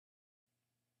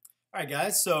All right,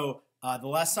 guys. So the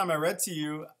last time I read to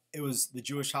you, it was the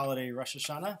Jewish holiday Rosh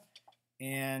Hashanah.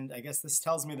 And I guess this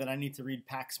tells me that I need to read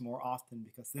Pax more often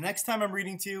because the next time I'm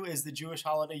reading to you is the Jewish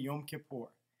holiday Yom Kippur.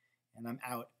 And I'm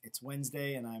out. It's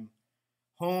Wednesday and I'm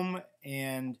home.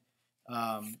 Now,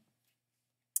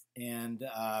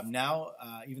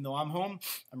 even though I'm home,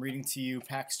 I'm reading to you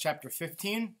Pax Chapter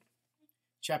 15.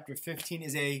 Chapter 15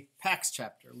 is a Pax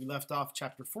chapter. We left off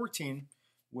Chapter 14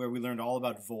 where we learned all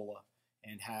about Vola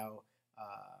and how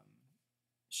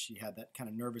she had that kind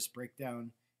of nervous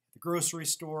breakdown at the grocery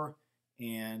store,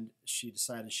 and she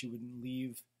decided she wouldn't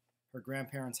leave her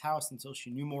grandparents' house until she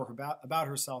knew more about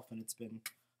herself, and it's been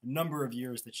a number of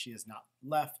years that she has not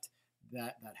left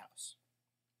that house.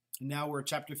 And now we're at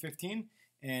Chapter 15,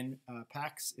 and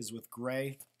Pax is with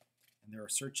Gray, and they're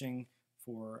searching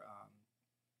for a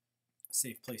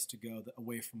safe place to go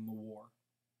away from the war,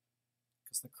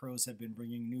 because the crows have been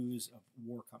bringing news of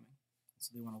war coming.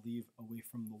 So they want to leave away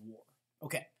from the war.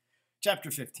 Okay,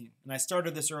 Chapter 15. And I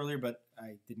started this earlier, but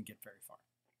I didn't get very far.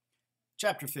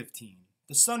 Chapter 15.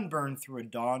 The sun burned through a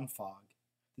dawn fog.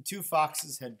 The two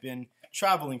foxes had been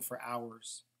traveling for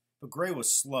hours, but Gray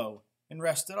was slow and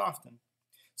rested often.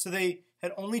 So they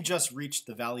had only just reached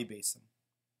the valley basin.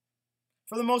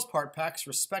 For the most part, Pax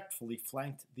respectfully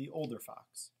flanked the older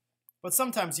fox. But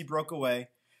sometimes he broke away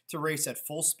to race at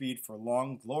full speed for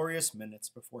long, glorious minutes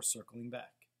before circling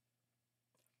back.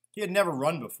 He had never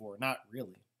run before, not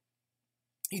really.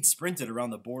 He'd sprinted around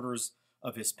the borders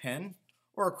of his pen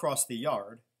or across the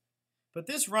yard. But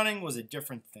this running was a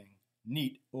different thing.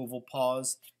 Neat oval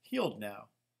paws, healed now,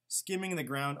 skimming the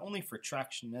ground only for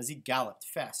traction as he galloped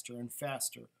faster and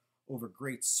faster over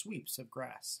great sweeps of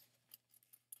grass.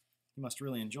 He must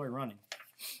really enjoy running.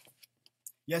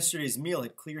 Yesterday's meal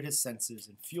had cleared his senses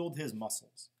and fueled his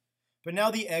muscles. But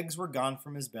now the eggs were gone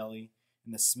from his belly,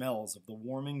 and the smells of the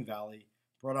warming valley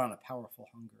brought on a powerful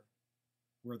hunger.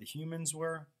 Where the humans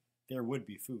were, there would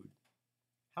be food.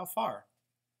 How far?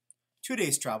 2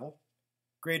 days' travel.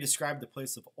 Gray described the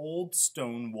place of old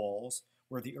stone walls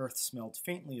where the earth smelled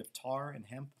faintly of tar and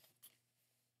hemp,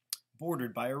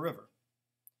 bordered by a river.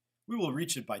 We will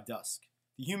reach it by dusk.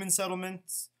 The human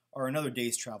settlements are another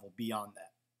day's travel beyond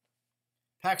that.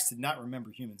 Pax did not remember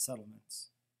human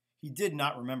settlements. He did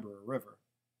not remember a river.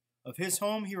 Of his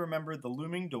home, he remembered the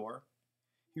looming door.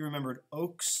 He remembered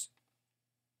oaks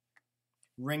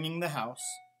ringing the house,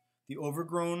 the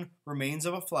overgrown remains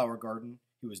of a flower garden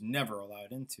he was never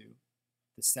allowed into,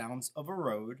 the sounds of a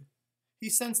road. He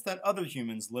sensed that other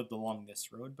humans lived along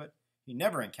this road, but he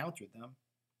never encountered them.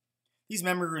 These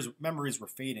memories were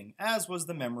fading, as was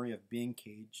the memory of being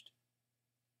caged.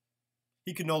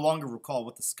 He could no longer recall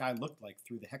what the sky looked like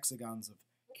through the hexagons of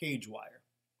cage wire.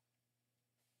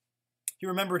 He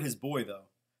remembered his boy, though,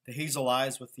 the hazel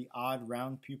eyes with the odd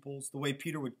round pupils, the way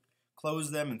Peter would close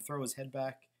them and throw his head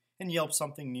back and yelp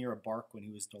something near a bark when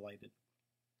he was delighted.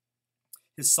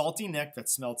 His salty neck that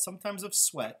smelled sometimes of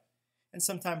sweat and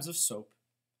sometimes of soap.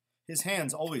 His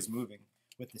hands always moving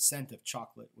with the scent of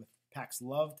chocolate, which Pax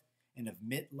loved, and of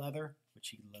mitt leather, which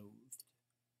he loathed.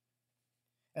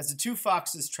 As the two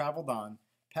foxes traveled on,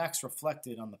 Pax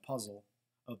reflected on the puzzle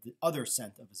of the other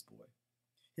scent of his boy.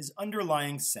 His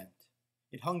underlying scent.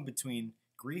 It hung between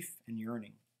grief and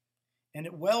yearning, and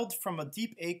it welled from a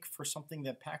deep ache for something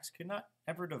that Pax could not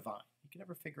ever divine. He could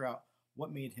never figure out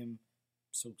what made him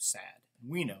so sad. And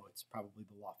we know it's probably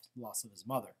the loss of his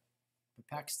mother, but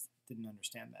Pax didn't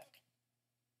understand that.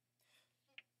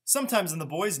 Sometimes in the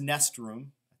boy's nest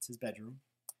room, that's his bedroom,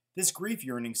 this grief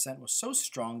yearning scent was so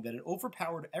strong that it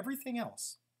overpowered everything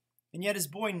else. And yet his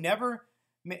boy made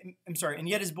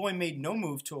no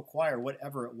move to acquire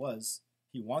whatever it was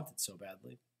he wanted so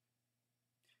badly.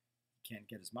 He can't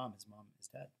get his mom. His mom is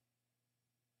dead.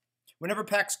 Whenever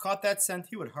Pax caught that scent,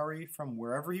 he would hurry from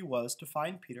wherever he was to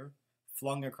find Peter,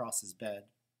 flung across his bed,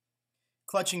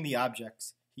 clutching the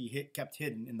objects he kept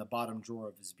hidden in the bottom drawer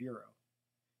of his bureau,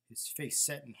 his face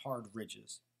set in hard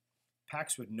ridges.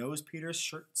 Pax would nose Peter's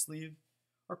shirt sleeve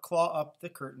or claw up the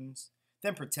curtains,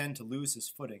 then pretend to lose his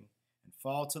footing and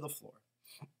fall to the floor.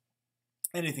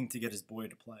 Anything to get his boy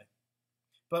to play.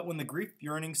 But when the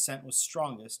grief-yearning scent was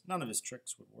strongest, none of his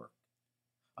tricks would work.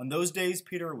 On those days,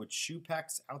 Peter would shoo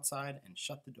Pax outside and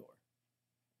shut the door.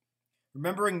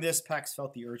 Remembering this, Pax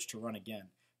felt the urge to run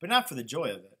again, but not for the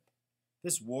joy of it.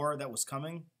 This war that was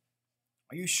coming,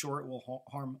 are you sure it will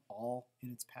harm all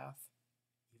in its path?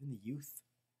 Even the youth?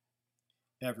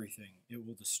 Everything. It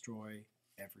will destroy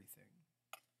everything.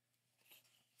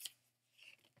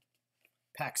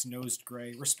 Pax nosed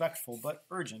Gray, respectful but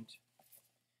urgent.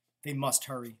 They must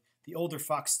hurry. The older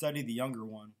fox studied the younger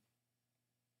one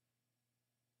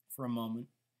for a moment.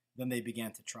 Then they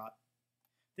began to trot.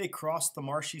 They crossed the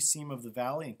marshy seam of the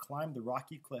valley and climbed the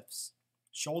rocky cliffs,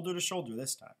 shoulder to shoulder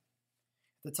this time.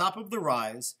 At the top of the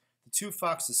rise, the two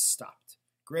foxes stopped.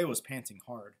 Gray was panting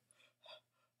hard.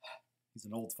 He's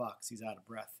an old fox. He's out of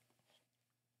breath.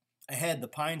 Ahead, the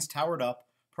pines towered up,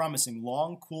 promising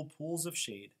long, cool pools of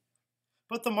shade.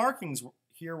 But the markings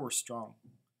here were strong.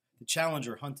 The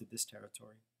challenger hunted this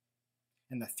territory,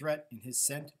 and the threat in his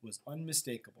scent was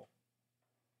unmistakable.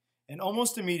 And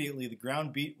almost immediately, the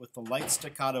ground beat with the light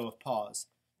staccato of paws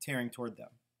tearing toward them.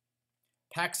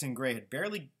 Pax and Gray had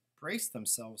barely braced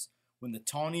themselves when the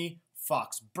tawny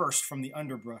fox burst from the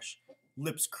underbrush,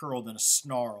 lips curled in a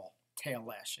snarl, tail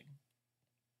lashing.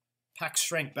 Pax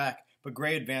shrank back, but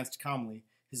Gray advanced calmly,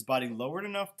 his body lowered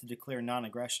enough to declare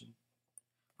non-aggression.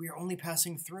 "We are only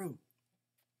passing through."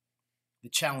 The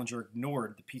challenger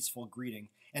ignored the peaceful greeting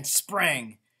and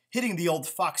sprang, hitting the old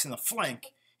fox in the flank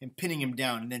and pinning him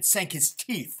down, and then sank his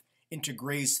teeth into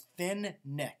Gray's thin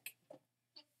neck.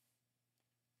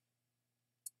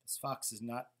 This fox is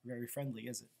not very friendly,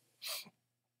 is it?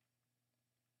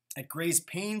 At Gray's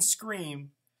pained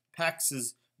scream,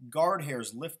 Pax's guard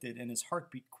hairs lifted and his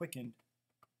heartbeat quickened.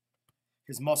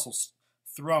 His muscles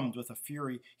thrummed with a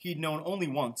fury he'd known only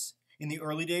once. In the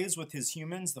early days with his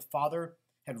humans, the father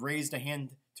had raised a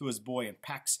hand to his boy, and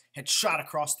Pax had shot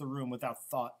across the room without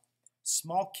thought,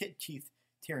 small kit teeth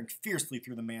tearing fiercely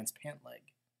through the man's pant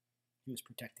leg. He was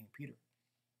protecting Peter.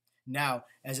 Now,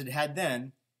 as it had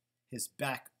then, his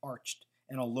back arched,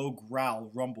 and a low growl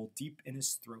rumbled deep in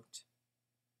his throat.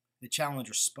 The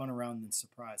challenger spun around in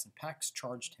surprise, and Pax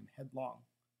charged him headlong.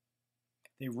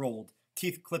 They rolled,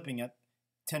 teeth clipping at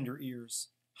tender ears,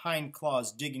 hind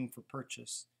claws digging for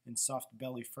purchase in soft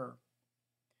belly fur.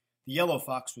 The yellow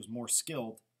fox was more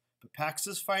skilled, but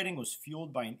Pax's fighting was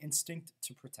fueled by an instinct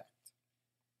to protect.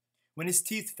 When his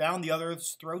teeth found the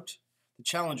other's throat, the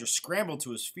challenger scrambled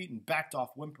to his feet and backed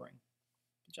off whimpering.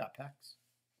 Good job, Pax.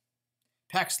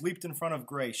 Pax leaped in front of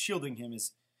Gray, shielding him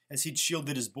as he'd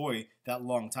shielded his boy that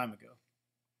long time ago.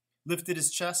 Lifted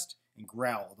his chest and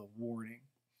growled a warning.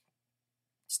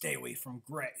 "Stay away from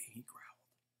Gray," he growled.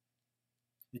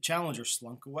 The challenger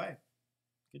slunk away.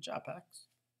 Good job, Pax.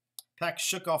 Pax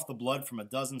shook off the blood from a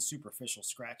dozen superficial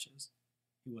scratches.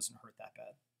 He wasn't hurt that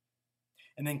bad.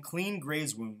 And then cleaned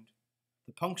Gray's wound.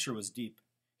 The puncture was deep.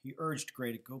 He urged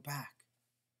Gray to go back.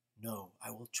 "No, I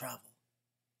will travel."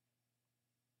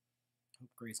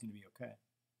 Hope Gray's going to be okay.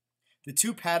 The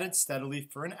two padded steadily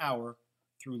for an hour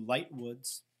through light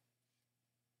woods,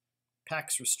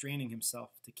 Pax restraining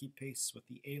himself to keep pace with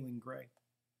the ailing Gray,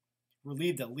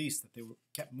 relieved at least that they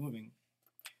kept moving.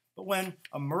 But when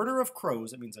a murder of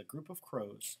crows, that means a group of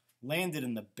crows, landed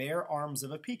in the bare arms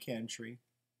of a pecan tree,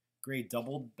 Gray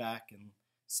doubled back and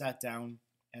sat down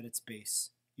at its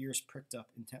base, ears pricked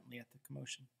up intently at the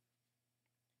commotion.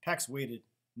 Pax waited,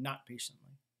 not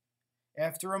patiently.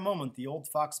 After a moment, the old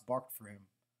fox barked for him.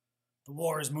 "The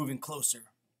war is moving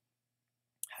closer."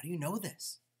 "How do you know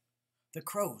this?" "The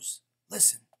crows.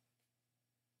 Listen."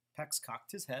 Pax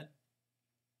cocked his head.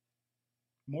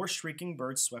 More shrieking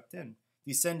birds swept in,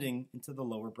 descending into the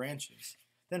lower branches,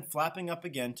 then flapping up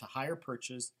again to higher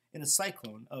perches in a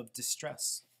cyclone of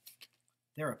distress.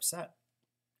 They're upset.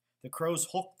 The crows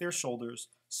hulked their shoulders,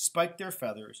 spiked their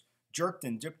feathers, jerked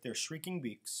and dipped their shrieking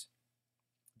beaks.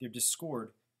 Their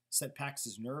discord set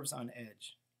Pax's nerves on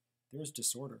edge. There's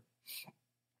disorder.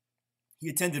 He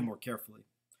attended more carefully.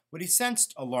 What he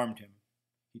sensed alarmed him.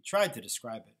 He tried to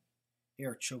describe it.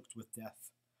 Air choked with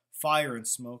death, fire and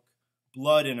smoke,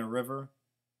 blood in a river,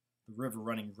 the river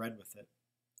running red with it,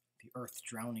 the earth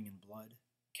drowning in blood,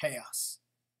 chaos.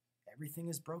 Everything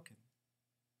is broken.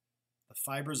 The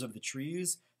fibers of the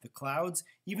trees, the clouds,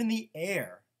 even the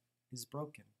air is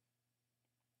broken.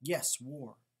 Yes,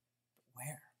 war, but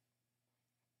where?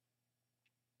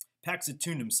 Pax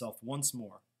attuned himself once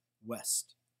more,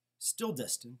 west, still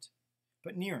distant,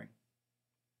 but nearing.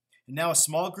 And now a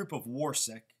small group of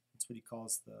war-sick, that's what he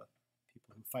calls the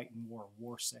people who fight in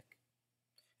war sick.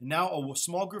 And now a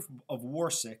small group of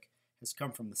war-sick has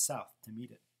come from the south to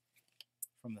meet it.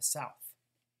 From the south.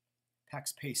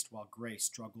 Pax paced while Gray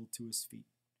struggled to his feet.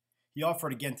 He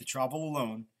offered again to travel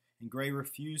alone, and Gray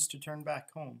refused to turn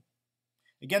back home.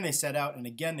 Again they set out, and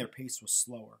again their pace was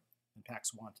slower than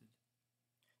Pax wanted.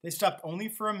 They stopped only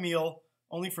for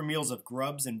meals of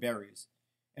grubs and berries,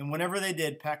 and whenever they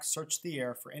did, Pax searched the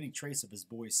air for any trace of his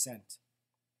boy's scent.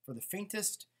 For the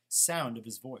faintest sound of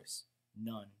his voice.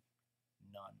 None.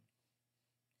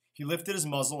 He lifted his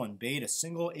muzzle and bayed a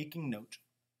single aching note.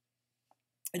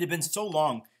 It had been so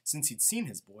long since he'd seen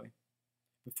his boy.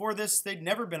 Before this, they'd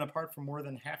never been apart for more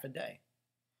than half a day.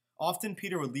 Often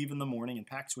Peter would leave in the morning, and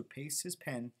Pax would pace his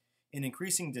pen in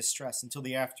increasing distress until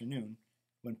the afternoon,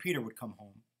 when Peter would come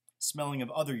home, smelling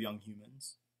of other young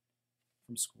humans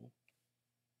from school,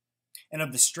 and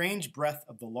of the strange breath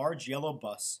of the large yellow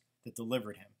bus that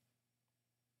delivered him.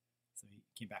 So he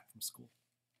came back from school.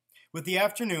 With the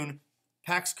afternoon,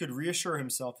 Pax could reassure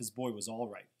himself his boy was all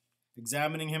right,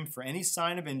 examining him for any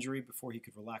sign of injury before he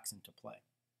could relax into play.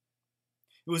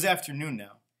 It was afternoon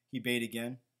now, he bade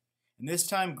again, and this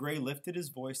time Gray lifted his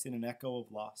voice in an echo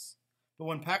of loss. But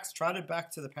when Pax trotted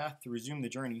back to the path to resume the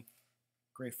journey,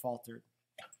 Gray faltered.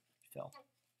 He fell.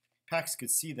 Pax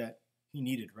could see that he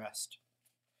needed rest.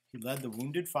 He led the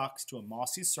wounded fox to a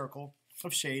mossy circle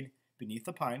of shade beneath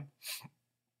a pine.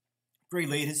 Gray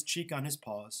laid his cheek on his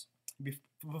paws.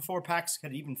 Before Pax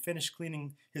had even finished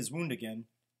cleaning his wound again,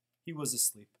 he was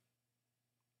asleep.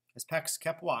 As Pax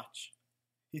kept watch,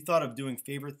 he thought of doing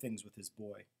favorite things with his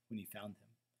boy when he found him.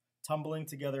 Tumbling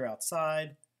together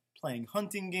outside, playing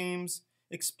hunting games,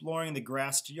 exploring the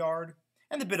grassed yard,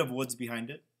 and the bit of woods behind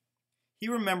it. He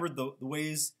remembered the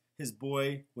ways his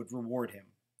boy would reward him,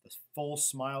 the full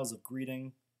smiles of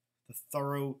greeting, the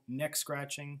thorough neck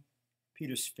scratching,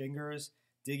 Peter's fingers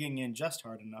digging in just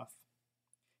hard enough.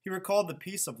 He recalled the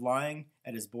peace of lying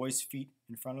at his boy's feet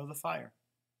in front of the fire.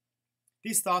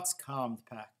 These thoughts calmed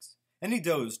Pax, and he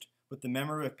dozed with the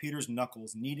memory of Peter's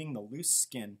knuckles kneading the loose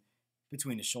skin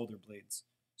between his shoulder blades,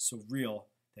 so real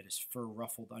that his fur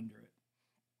ruffled under it,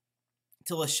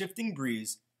 till a shifting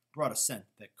breeze brought a scent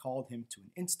that called him to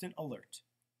an instant alert.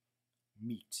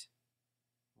 Meat.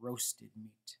 Roasted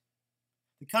meat.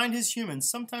 The kind his humans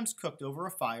sometimes cooked over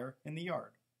a fire in the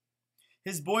yard.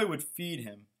 His boy would feed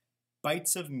him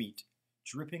bites of meat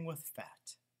dripping with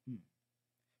fat.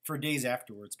 For days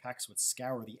afterwards, Pax would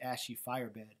scour the ashy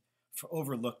firebed for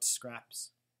overlooked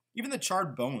scraps. Even the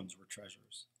charred bones were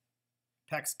treasures.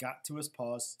 Pax got to his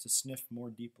paws to sniff more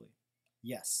deeply.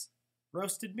 Yes,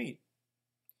 roasted meat.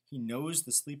 He nosed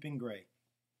the sleeping Gray.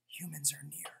 Humans are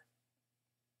near.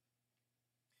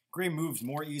 Gray moved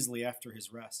more easily after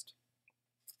his rest,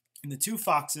 and the two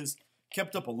foxes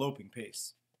kept up a loping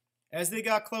pace. As they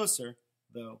got closer,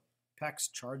 though, Pax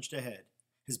charged ahead.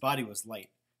 His body was light,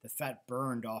 the fat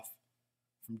burned off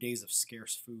from days of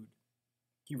scarce food.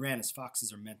 He ran as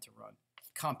foxes are meant to run,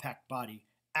 compact body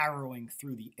arrowing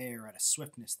through the air at a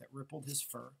swiftness that rippled his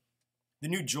fur. The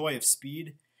new joy of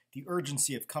speed, the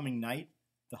urgency of coming night,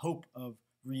 the hope of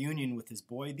reunion with his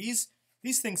boy, these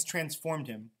things transformed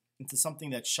him into something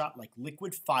that shot like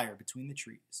liquid fire between the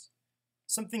trees,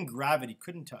 something gravity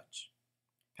couldn't touch.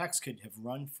 Pax could have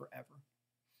run forever,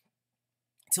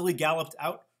 till he galloped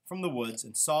out from the woods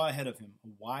and saw ahead of him a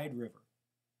wide river.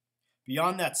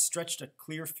 Beyond that stretched a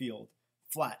clear field,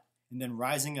 flat, and then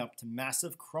rising up to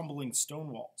massive crumbling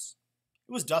stone walls.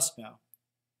 It was dusk now,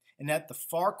 and at the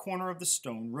far corner of the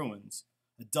stone ruins,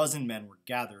 a dozen men were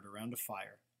gathered around a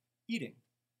fire, eating.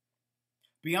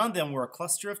 Beyond them were a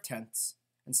cluster of tents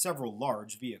and several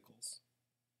large vehicles.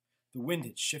 The wind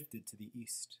had shifted to the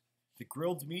east. The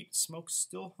grilled meat smoke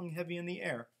still hung heavy in the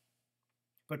air,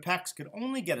 but Pax could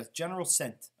only get a general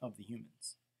scent of the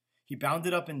humans. He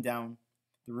bounded up and down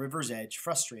the river's edge,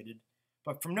 frustrated,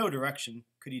 but from no direction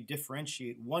could he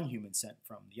differentiate one human scent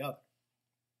from the other.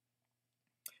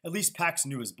 At least Pax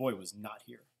knew his boy was not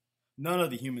here. None of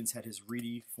the humans had his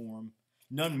reedy form.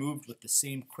 None moved with the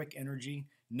same quick energy.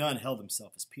 None held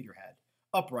himself as Peter had,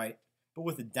 upright, but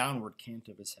with a downward cant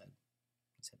of his head.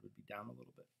 His head would be down a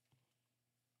little bit.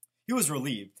 He was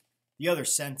relieved. The other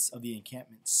scents of the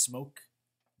encampment, smoke,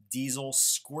 diesel,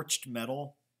 scorched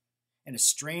metal, and a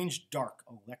strange, dark,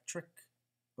 electric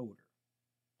odor.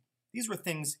 These were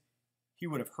things he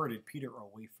would have herded Peter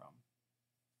away from.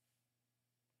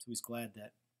 So he's glad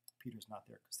that Peter's not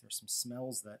there, because there's some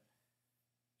smells that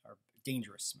are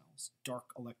dangerous smells. Dark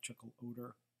electrical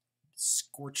odor,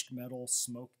 scorched metal,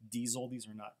 smoke, diesel. These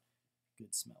are not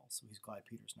good smells. So he's glad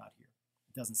Peter's not here.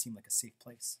 It doesn't seem like a safe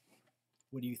place.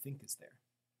 What do you think is there?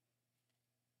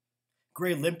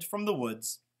 Gray limped from the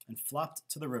woods and flopped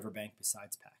to the riverbank beside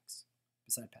Pax.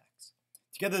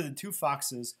 Together, the two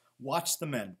foxes watched the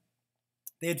men.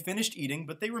 They had finished eating,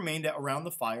 but they remained around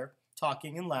the fire,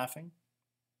 talking and laughing.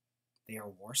 They are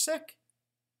warsick?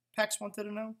 Pax wanted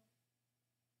to know.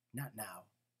 Not now.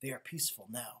 They are peaceful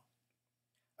now.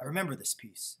 I remember this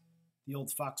peace. The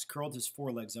old fox curled his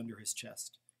forelegs under his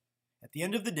chest. At the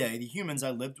end of the day, the humans I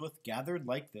lived with gathered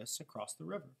like this across the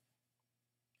river.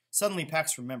 Suddenly,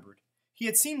 Pax remembered. He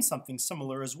had seen something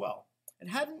similar as well. It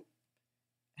hadn't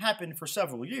happened for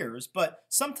several years, but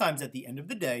sometimes at the end of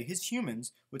the day, his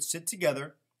humans would sit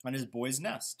together on his boy's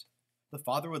nest. The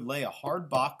father would lay a hard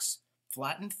box,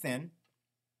 flat and thin,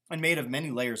 and made of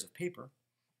many layers of paper,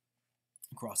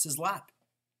 across his lap.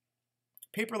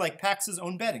 paper like Pax's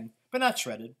own bedding, but not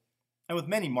shredded, and with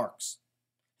many marks.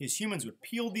 His humans would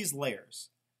peel these layers,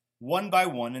 one by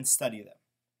one, and study them.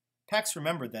 Pax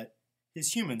remembered that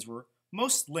his humans were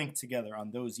most linked together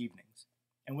on those evenings,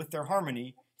 and with their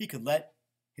harmony, he could let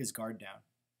his guard down.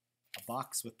 A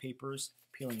box with papers,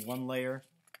 peeling one layer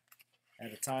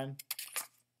at a time.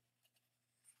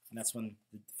 And that's when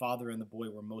the father and the boy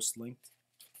were most linked.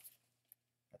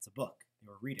 That's a book they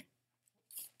were reading.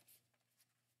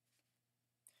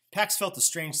 Pax felt a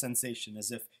strange sensation,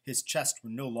 as if his chest were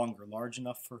no longer large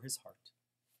enough for his heart.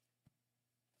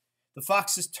 The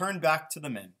foxes turned back to the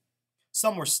men.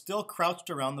 Some were still crouched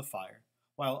around the fire,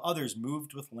 while others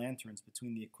moved with lanterns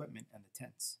between the equipment and the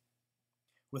tents.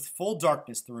 With full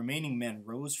darkness, the remaining men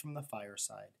rose from the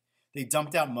fireside. They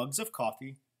dumped out mugs of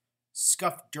coffee,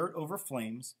 scuffed dirt over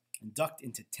flames, and ducked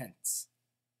into tents.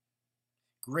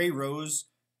 Gray rose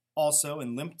also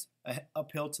and limped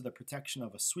uphill to the protection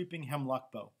of a sweeping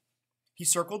hemlock bough. He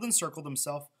circled and circled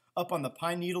himself up on the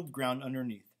pine-needled ground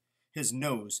underneath, his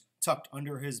nose tucked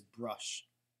under his brush.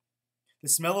 The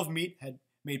smell of meat had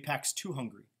made Pax too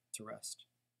hungry to rest.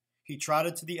 He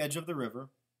trotted to the edge of the river.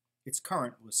 Its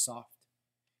current was soft.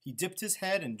 He dipped his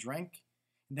head and drank,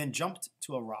 and then jumped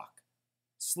to a rock,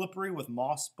 slippery with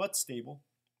moss but stable.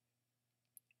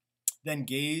 Then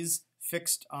gaze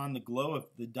fixed on the glow of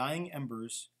the dying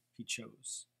embers, he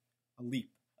chose. A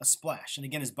leap, a splash, and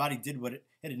again his body did what it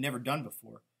had never done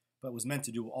before, but was meant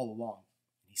to do all along,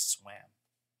 and he swam.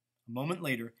 A moment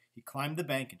later, he climbed the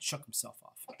bank and shook himself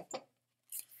off.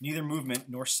 Neither movement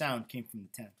nor sound came from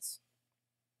the tents.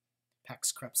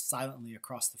 Pax crept silently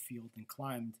across the field and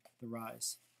climbed the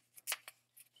rise.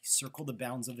 He circled the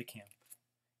bounds of the camp,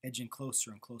 edging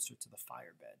closer and closer to the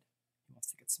fire bed. He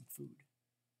wants to get some food.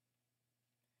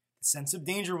 The sense of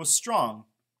danger was strong.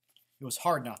 It was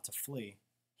hard not to flee.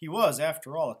 He was,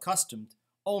 after all, accustomed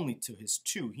only to his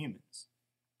two humans,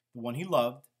 the one he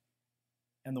loved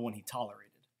and the one he tolerated.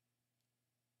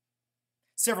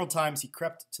 Several times he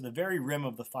crept to the very rim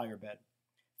of the fire bed,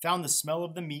 found the smell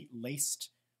of the meat laced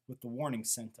with the warning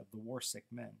scent of the war-sick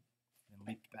men, and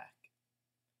leaped back.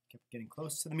 Kept getting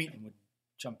close to the meat and would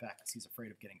jump back because he's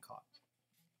afraid of getting caught.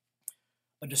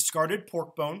 A discarded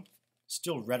pork bone,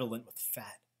 still redolent with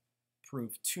fat,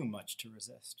 proved too much to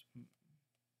resist.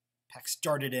 Pax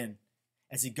darted in.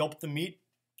 As he gulped the meat,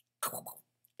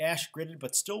 ash gritted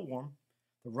but still warm,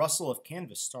 the rustle of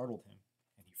canvas startled him,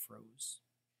 and he froze.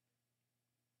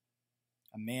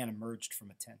 A man emerged from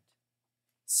a tent,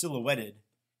 silhouetted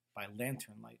by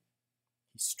lantern light.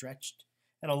 He stretched,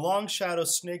 and a long shadow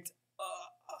snaked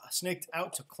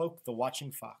out to cloak the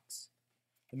watching fox.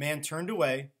 The man turned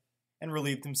away and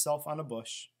relieved himself on a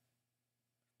bush.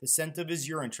 The scent of his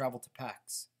urine traveled to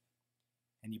Pax,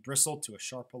 and he bristled to a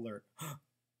sharp alert.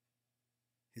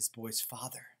 His boy's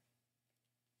father.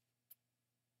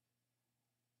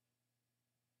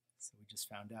 So we just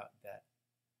found out that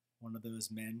one of those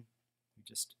men who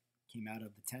just came out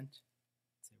of the tent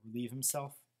to relieve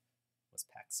himself was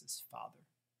Pax's father.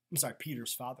 I'm sorry,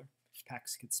 Peter's father.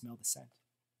 Pax could smell the scent.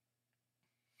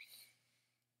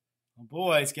 Oh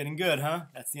boy, it's getting good, huh?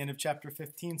 That's the end of chapter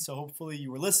 15, so hopefully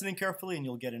you were listening carefully and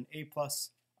you'll get an A+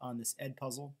 on this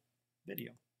Edpuzzle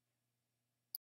video.